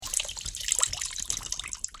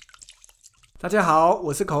大家好，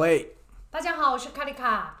我是Coai。大家好，我是卡里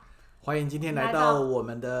卡。欢迎今天来到我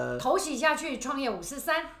们的头洗下去创业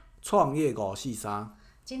543创业543。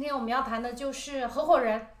今天我们要谈的就是合伙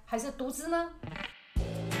人还是独资呢？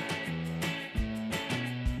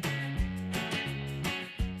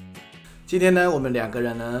今天呢，我们两个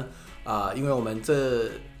人呢，因为我们这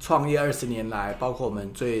创业20年来，包括我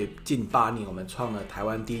们最近8年，我们创了台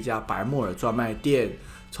湾第一家白木耳专卖店，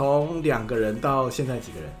从2个人到现在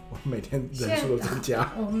几个人，我们每天人数都增加。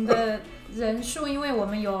我们的人数，因为我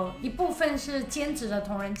们有一部分是兼职的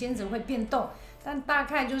同仁，兼职会变动，但大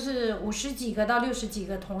概就是50几个到60几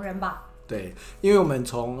个同仁吧。对，因为我们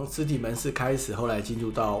从实体门市开始，后来进入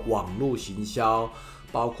到网络行销，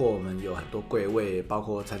包括我们有很多柜位，包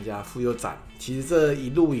括参加妇幼展。其实这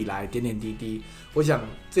一路以来点点滴滴，我想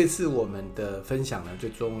这次我们的分享呢，最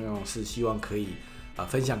重要是希望可以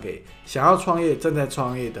分享给想要创业、正在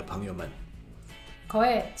创业的朋友们。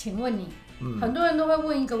Coai，请问你，很多人都会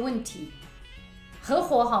问一个问题：合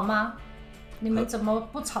伙好吗？你们怎么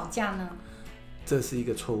不吵架呢？这是一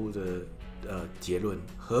个错误的结论，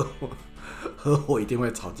合伙一定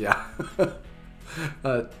会吵架。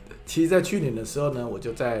其实，在去年的时候呢，我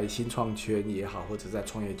就在新创圈也好，或者在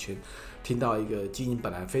创业圈，听到一个经营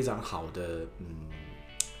本来非常好的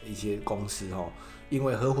一些公司因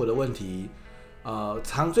为合伙的问题，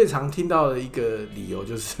最常听到的一个理由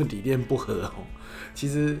就是理念不合其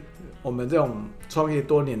实我们这种创业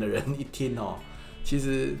多年的人一听其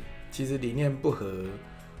实理念不合，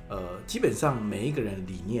基本上每一个人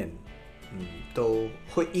理念都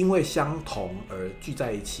会因为相同而聚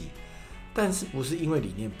在一起。但是不是因为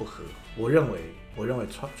理念不合？我认为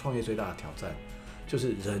创业最大的挑战就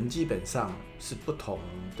是人基本上是不同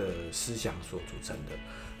的思想所组成的，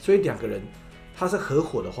所以2个人他是合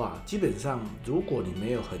伙的话，基本上如果你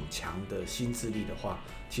没有很强的心智力的话，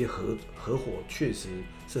其实合伙确实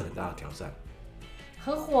是很大的挑战。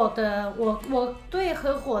合伙的，我对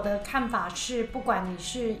合伙的看法是，不管你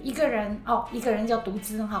是一个人一个人叫独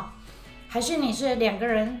资还是你是2个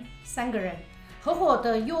人、3个人。合伙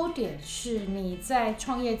的优点是你在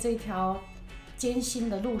创业这条艰辛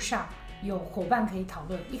的路上有伙伴可以讨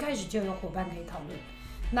论，一开始就有伙伴可以讨论。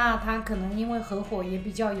那他可能因为合伙也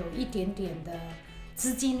比较有一点点的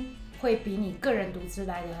资金，会比你个人独资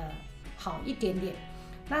来的好一点点。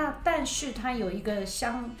那但是他有一个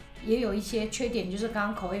也有一些缺点，就是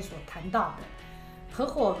刚刚Coai所谈到的，合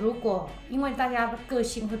伙如果因为大家的个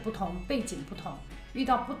性会不同，背景不同，遇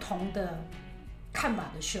到不同的看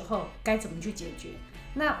法的时候该怎么去解决？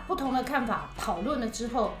那不同的看法讨论了之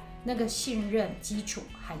后，那个信任基础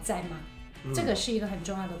还在吗？这个是一个很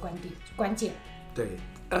重要的关键。对，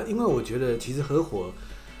因为我觉得其实合伙，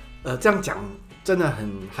这样讲真的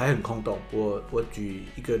还很空洞。我举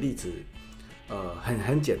一个例子，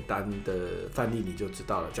很简单的范例你就知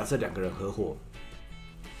道了。假设2个人合伙，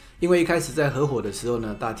因为一开始在合伙的时候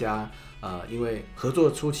呢，大家因为合作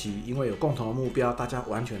的初期，因为有共同的目标，大家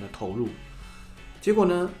完全的投入。结果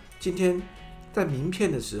呢，今天在名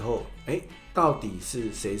片的时候，到底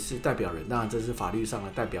是谁是代表人？当然这是法律上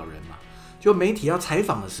的代表人嘛。就媒体要采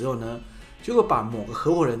访的时候呢，结果把某个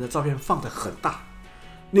合伙人的照片放得很大，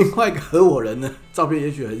另外一个合伙人呢照片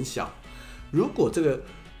也许很小。如果这个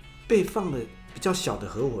被放的比较小的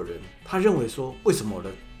合伙人，他认为说为什么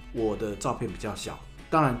我的照片比较小？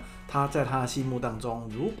当然他在他的心目当中，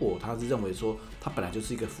如果他是认为说他本来就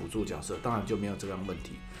是一个辅助角色，当然就没有这样的问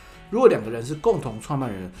题。如果2个人是共同创办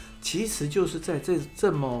人，其实就是在这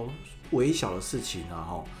么微小的事情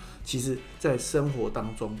其实在生活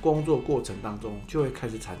当中、工作过程当中，就会开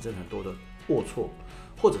始产生很多的龌龊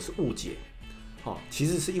或者是误解。其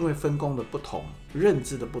实是因为分工的不同、认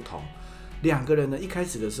知的不同。2个人呢，一开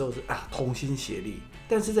始的时候是同心协力，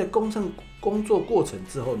但是在工作过程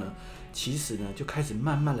之后呢，其实呢就开始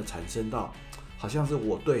慢慢的产生到，好像是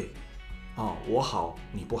我对我好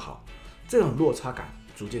你不好，这种落差感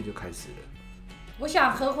逐渐就开始了。我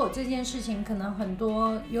想合伙这件事情，可能很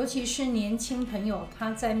多，尤其是年轻朋友，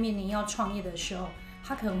他在面临要创业的时候，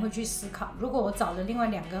他可能会去思考：如果我找了另外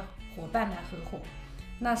2个伙伴来合伙，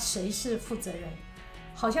那谁是负责人？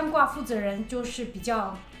好像挂负责人就是比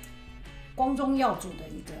较光宗耀祖的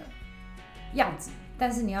一个样子，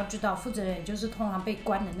但是你要知道，负责人就是通常被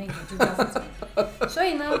关的那个，就叫负责人。所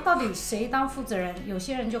以呢，到底谁当负责人？有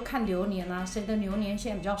些人就看流年谁的流年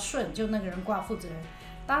现在比较顺，就那个人挂负责人。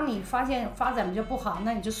当你发现发展比较不好，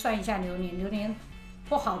那你就算一下流年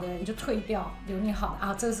不好的人就退掉，流年好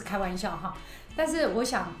的这个是开玩笑但是我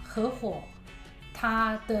想合伙，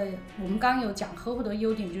我们刚刚有讲合伙的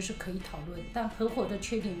优点就是可以讨论，但合伙的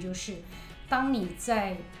缺点就是，当你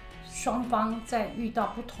在双方在遇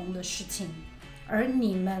到不同的事情，而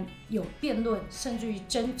你们有辩论甚至于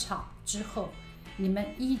争吵之后，你们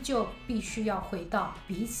依旧必须要回到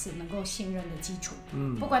彼此能够信任的基础。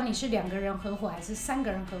不管你是2个人合伙还是3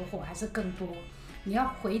个人合伙还是更多，你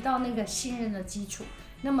要回到那个信任的基础，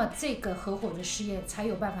那么这个合伙的事业才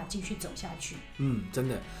有办法继续走下去。真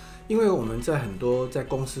的，因为我们在很多在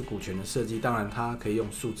公司股权的设计，当然它可以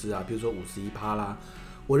用数字啊，比如说51%啦，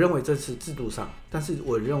我认为这是制度上，但是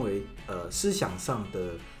我认为思想上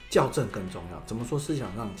的校正更重要。怎么说思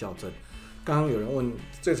想上的校正？刚刚有人问，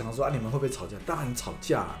最常说你们会不会吵架？当然吵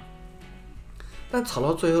架啊，但吵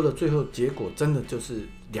到最后结果真的就是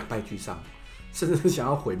两败俱伤，甚至想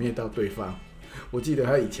要毁灭到对方。我记得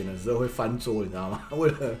他以前的时候会翻桌，你知道吗？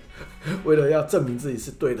为了要证明自己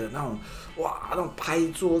是对的，那种拍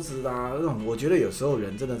桌子啦，那种我觉得有时候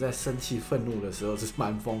人真的在生气愤怒的时候是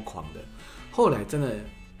蛮疯狂的。后来真的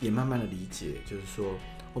也慢慢的理解，就是说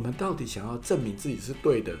我们到底想要证明自己是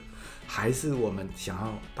对的，还是我们想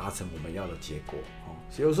要达成我们要的结果？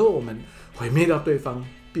有时候我们毁灭到对方，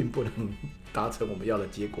并不能达成我们要的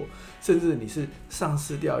结果，甚至你是丧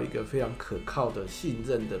失掉一个非常可靠的、信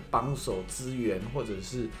任的帮手资源，或者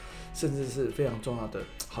是甚至是非常重要的。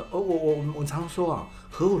我常说啊，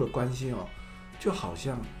合伙的关系就好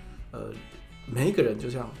像每一个人就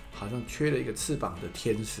像好像缺了一个翅膀的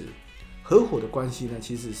天使。合伙的关系呢，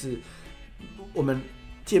其实是我们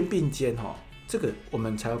肩并肩这个我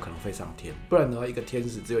们才有可能飞上天。不然的话，一个天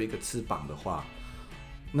使只有一个翅膀的话，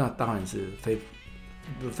那当然是飞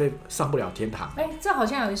上不了天堂。这好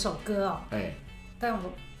像有一首歌但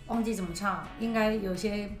我忘记怎么唱，应该有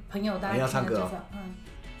些朋友大家听了就知道。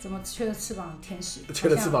怎么缺了翅膀的天使？缺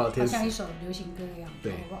了翅膀的天使，好像一首流行歌一样。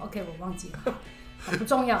对，OK， 我忘记了，不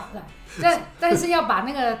重要。但是要把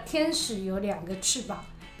那个天使有2个翅膀，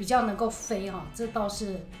比较能够飞这倒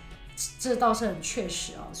是很确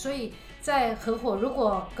实所以在合伙，如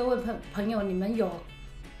果各位朋友你们有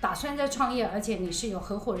打算在创业，而且你是有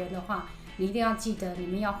合伙人的话，你一定要记得，你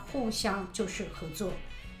们要互相就是合作。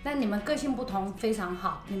但你们个性不同非常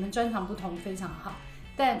好，你们专长不同非常好，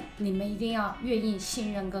但你们一定要愿意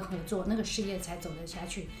信任跟合作，那个事业才走得下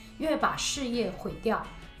去。因为把事业毁掉，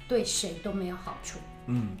对谁都没有好处。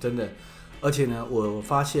真的。而且呢，我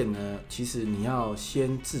发现呢，其实你要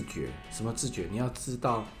先自觉。什么自觉？你要知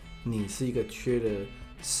道你是一个缺了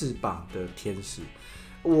翅膀的天使。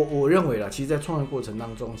我认为啦，其实在创业过程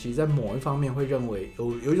当中，其实在某一方面会认为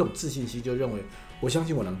有一种自信心，就认为我相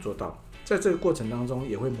信我能做到。在这个过程当中，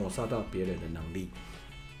也会抹杀到别人的能力，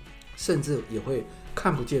甚至也会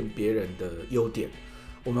看不见别人的优点。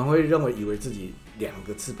我们会以为自己2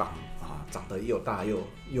个翅膀长得又大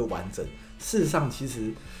又完整。事实上，其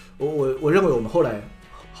实我认为我们后来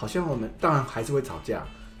好像我们当然还是会吵架，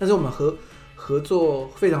但是我们合作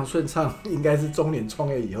非常顺畅，应该是中年创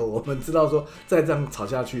业以后，我们知道说再这样吵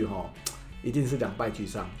下去一定是两败俱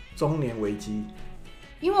伤，中年危机。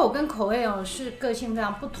因为我跟Coai是个性非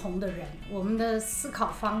常不同的人，我们的思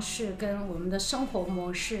考方式跟我们的生活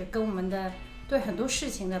模式跟我们的对很多事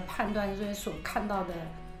情的判断，所以所看到的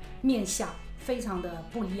面向非常的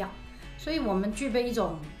不一样，所以我们具备一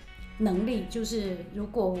种能力，就是如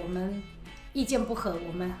果我们意见不合，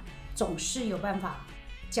我们总是有办法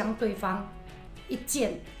将对方一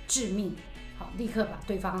剑致命，立刻把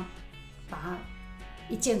对方把他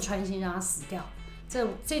一剑穿心，让他死掉。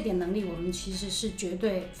这点能力我们其实是绝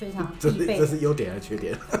对非常必备的。这是优点还是缺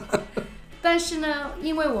点？但是呢，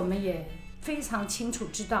因为我们也非常清楚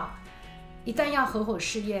知道，一旦要合伙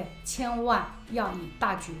事业，千万要以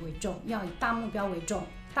大局为重，要以大目标为重。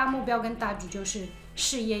大目标跟大局就是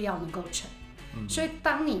事业要能够成。所以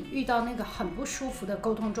当你遇到那个很不舒服的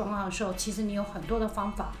沟通状况的时候，其实你有很多的方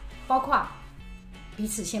法，包括彼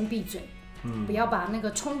此先闭嘴，不要把那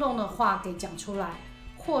个冲动的话给讲出来，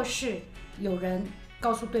或是有人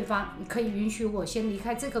告诉对方，你可以允许我先离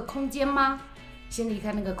开这个空间吗？先离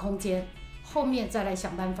开那个空间，后面再来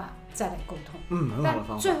想办法，再来沟通。很好的方法。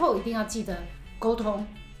但最后一定要记得沟通，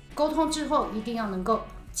沟通之后一定要能够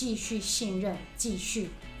继续信任，继续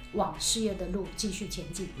往事业的路继续前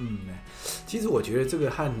进。其实我觉得这个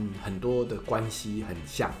和很多的关系很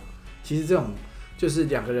像。其实这种就是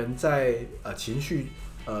2个人在情绪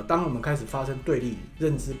当我们开始发生对立、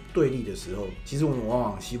认知对立的时候，其实我们往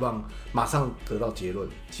往希望马上得到结论，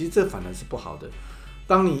其实这反而是不好的。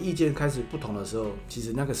当你意见开始不同的时候，其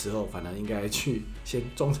实那个时候反而应该去先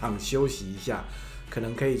中场休息一下，可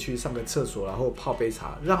能可以去上个厕所，然后泡杯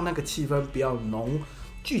茶，让那个气氛不要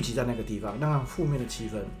聚集在那个地方，让负面的气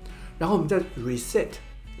氛，然后我们再 reset，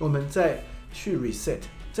 我们再去 reset，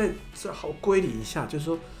 再好归零一下，就是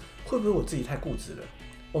说会不会我自己太固执了？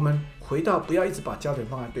我们回到不要一直把焦点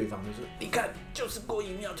放在对方，就是你看就是郭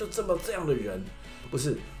一妙就这样的人，不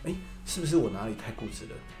是是不是我哪里太固执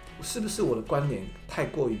了？是不是我的观点太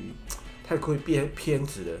过于偏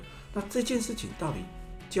执了？那这件事情到底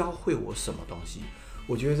教会我什么东西？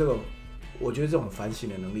我觉得这种反省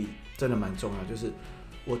的能力真的蛮重要，就是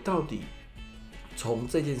我到底从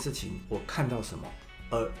这件事情我看到什么，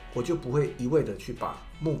我就不会一味的去把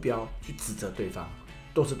目标去指责对方，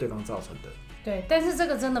都是对方造成的。对，但是这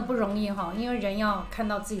个真的不容易哈，因为人要看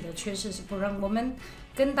到自己的缺失是不容易。我们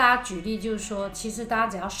跟大家举例就是说，其实大家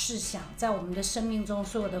只要试想，在我们的生命中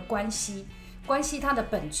所有的关系它的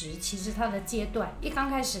本质，其实它的阶段，一刚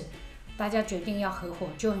开始大家决定要合伙，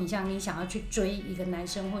就很像你想要去追一个男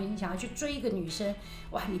生，或者你想要去追一个女生，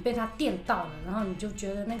哇，你被他电到了，然后你就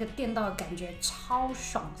觉得那个电到的感觉超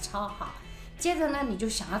爽超好。接着呢，你就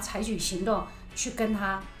想要采取行动去跟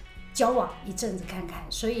他交往一阵子看看，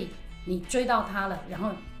所以你追到他了，然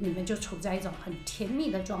后你们就处在一种很甜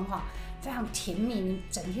蜜的状况，非常甜蜜，你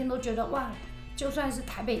整天都觉得哇，就算是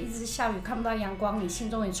台北一直下雨看不到阳光，你心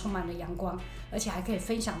中也充满了阳光，而且还可以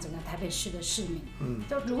分享整个台北市的市民，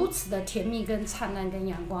就如此的甜蜜跟灿烂跟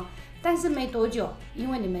阳光。但是没多久，因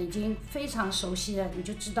为你们已经非常熟悉了，你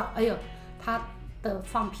就知道，哎呦，他的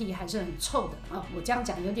放屁还是很臭的啊！我这样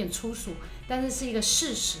讲有点粗俗，但是是一个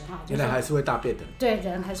事实哈。原来还是会大便的。对，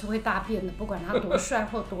人还是会大便的，不管他多帅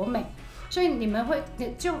或多美。所以你们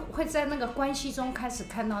就会在那个关系中开始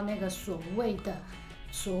看到那个所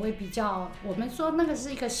谓比较，我们说那个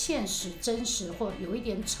是一个现实、真实或有一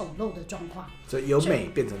点丑陋的状况。所以由美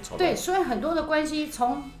变成丑陋。对，所以很多的关系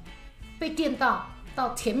从被电到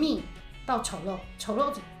甜蜜到丑陋，丑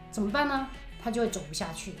陋怎么办呢？他就会走不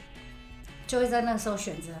下去。就会在那个时候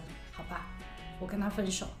选择，好吧，我跟他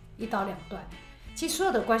分手，一刀两断。其实所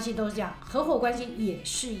有的关系都是这样，合伙关系也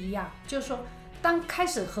是一样，就是说，当开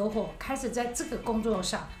始合伙，开始在这个工作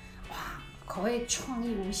上，哇，口味创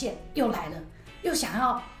意无限，又来了，又想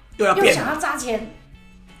要砸钱，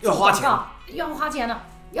又要花钱，要花钱了，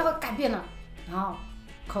要改变了，然后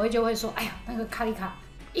口味就会说，哎呀，那个卡里卡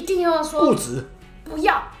一定要说固执。不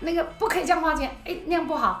要那个，不可以这样花钱，那样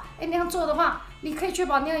不好，那样做的话，你可以确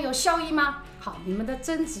保那样有效益吗？好，你们的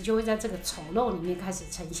争执就会在这个丑陋里面开始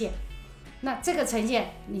呈现。那这个呈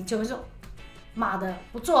现，你就会说，妈的，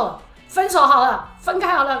不做了，分手好了，分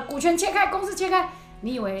开好了，股权切开，公司切开，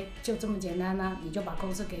你以为就这么简单呢？你就把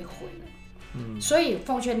公司给毁了。所以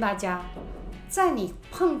奉劝大家，在你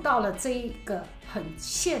碰到了这一个很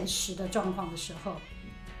现实的状况的时候，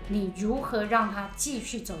你如何让它继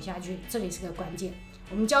续走下去？这里是个关键。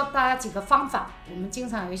我们教大家几个方法，我们经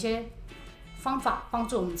常有一些方法帮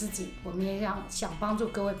助我们自己，我们也想帮助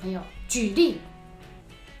各位朋友。举例，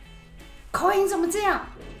口音怎么这样？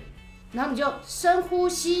然后你就深呼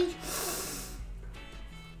吸。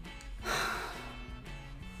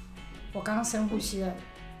我刚刚深呼吸了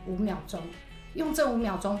5秒钟，用这5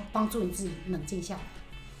秒钟帮助你自己冷静下来。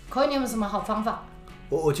口音，你有没有什么好方法？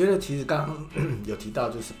我觉得其实刚刚有提到，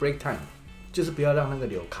就是 break time， 就是不要让那个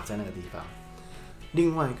流卡在那个地方。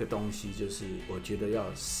另外一个东西就是，我觉得要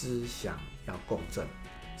思想要共振。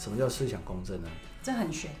什么叫思想共振呢？这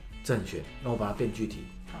很玄。那我把它变具体。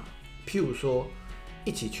好，譬如说，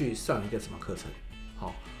一起去上一个什么课程，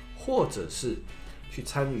好，或者是去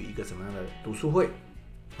参与一个什么样的读书会，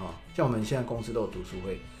好，像我们现在公司都有读书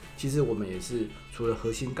会。其实我们也是除了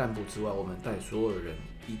核心干部之外，我们带所有人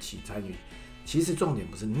一起参与。其实重点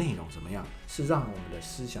不是内容怎么样，是让我们的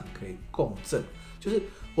思想可以共振，就是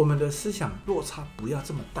我们的思想落差不要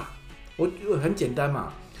这么大。我很简单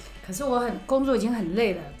嘛。可是我工作已经很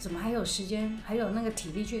累了，怎么还有时间，还有那个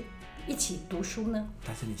体力去一起读书呢？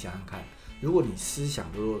但是你想想看，如果你思想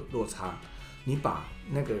的落差，你把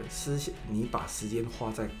时间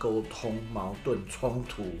花在沟通、矛盾、冲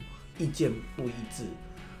突、意见不一致，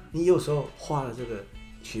你有时候花了这个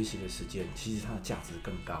学习的时间，其实它的价值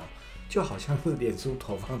更高。就好像是脸书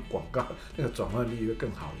投放广告，那个转换率会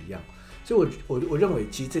更好一样。所以我认为，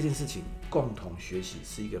其实这件事情共同学习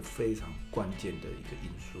是一个非常关键的一个因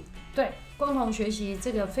素。对，共同学习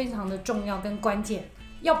这个非常的重要跟关键。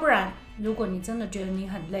要不然，如果你真的觉得你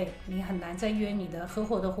很累，你很难再约你的合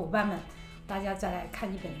伙的伙伴们，大家再来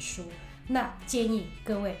看一本书。那建议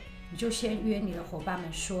各位，你就先约你的伙伴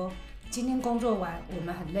们说，今天工作完，我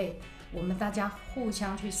们很累。我们大家互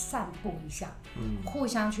相去散步一下，互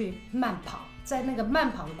相去慢跑，在那个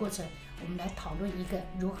慢跑的过程，我们来讨论一个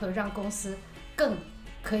如何让公司更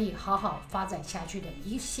可以好好发展下去的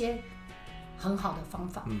一些很好的方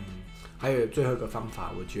法。还有最后一个方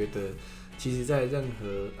法，我觉得其实在任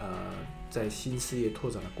何在新事业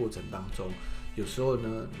拓展的过程当中，有时候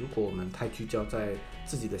呢，如果我们太聚焦在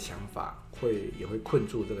自己的想法，也会困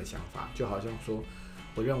住这个想法。就好像说，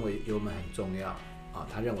我认为油门很重要。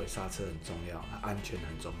他认为刹车很重要，安全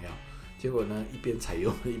很重要。结果呢一边踩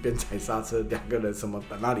油门一边踩刹车，两个人什么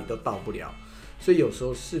哪里都到不了。所以有时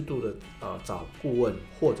候适度的找顾问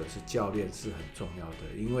或者是教练是很重要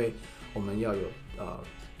的，因为我们要有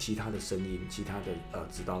其他的声音，其他的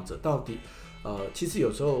指导者。到底其实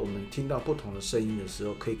有时候我们听到不同的声音的时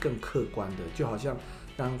候，可以更客观的，就好像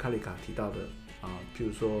刚刚卡里卡提到的譬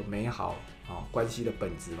如说美好关系的本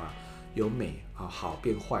质嘛，由美好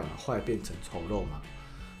变坏嘛，坏变成丑陋嘛。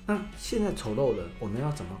那现在丑陋了，我们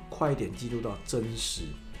要怎么快一点进入到真实？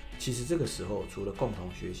其实这个时候除了共同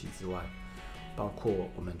学习之外，包括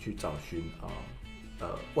我们去找寻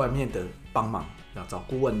外面的帮忙，要找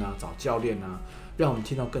顾问啊，找教练啊，让我们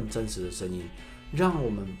听到更真实的声音，让我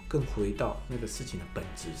们更回到那个事情的本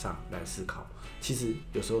质上来思考。其实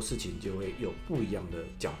有时候事情就会有不一样的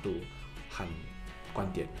角度和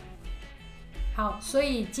观点。好，所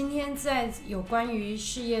以今天在有关于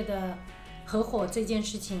事业的合伙这件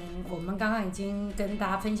事情，我们刚刚已经跟大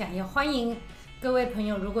家分享，也欢迎各位朋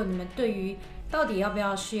友，如果你们对于到底要不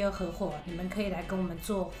要事业合伙，你们可以来跟我们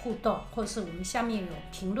做互动，或是我们下面有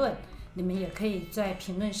评论，你们也可以在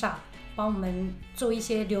评论上帮我们做一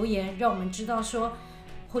些留言，让我们知道说，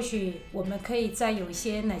或许我们可以再有一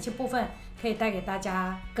些哪些部分可以带给大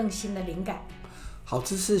家更新的灵感。好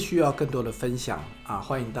知识需要更多的分享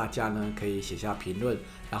欢迎大家呢可以写下评论，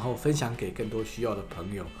然后分享给更多需要的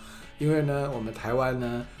朋友。因为呢，我们台湾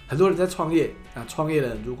呢，很多人在创业，那创业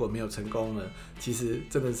人如果没有成功呢，其实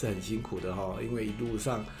真的是很辛苦的因为一路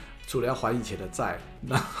上除了要还以前的债，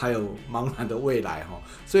那还有茫然的未来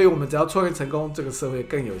所以我们只要创业成功，这个社会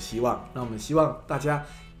更有希望。那我们希望大家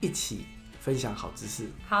一起分享好知识。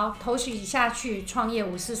好，投取下去，创业543，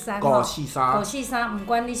五四三，不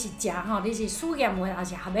管你是你是事业的，还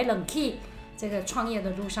是还没冷气，这个创业的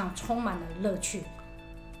路上充满了乐趣。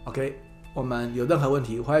OK。我们有任何问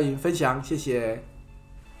题，欢迎分享，谢谢。